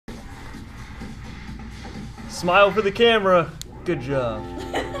Smile for the camera. Good job.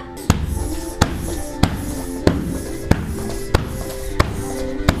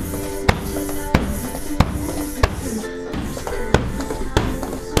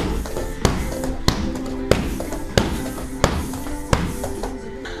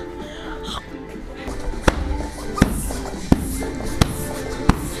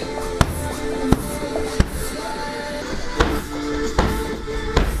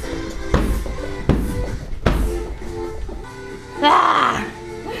 Ah!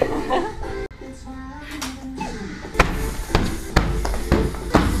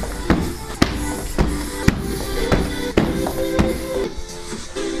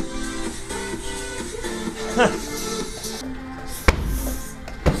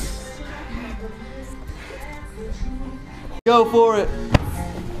 Go for it.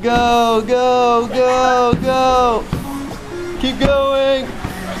 Go, go, go, go. Keep going.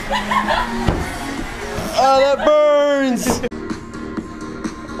 Oh, that burns.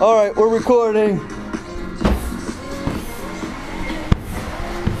 All right, we're recording.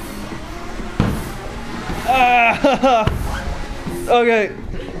 Ah, okay.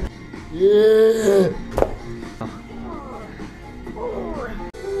 Yeah.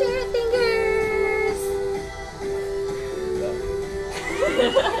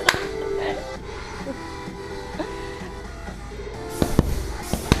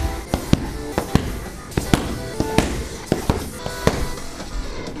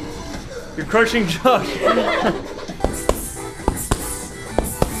 You're crushing Josh.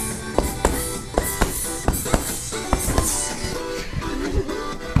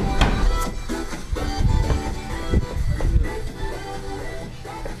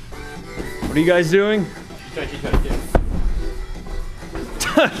 What are you guys doing?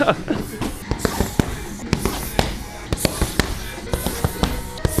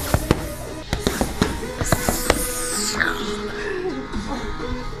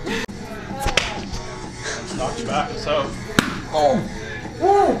 Knocked you back, so. Oh.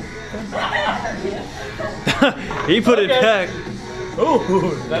 He put it back.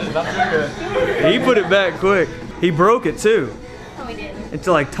 Ooh, that's good. He put it back quick. He broke it too. No, he didn't. It's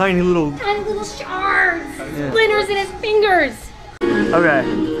like tiny little. Tiny little shards. Yeah. Splinters in his fingers. Okay.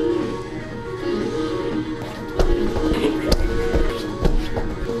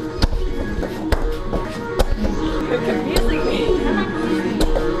 You're confusing me.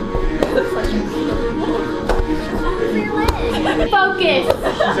 Focus.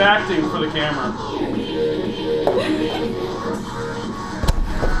 She's acting for the camera.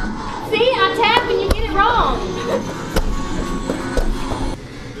 See, I tap and you get it wrong.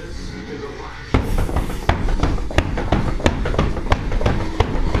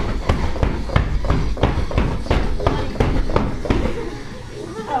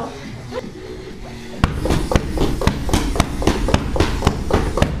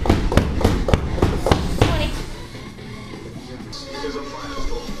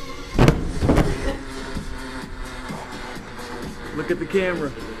 Look at the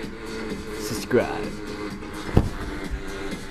camera. Subscribe.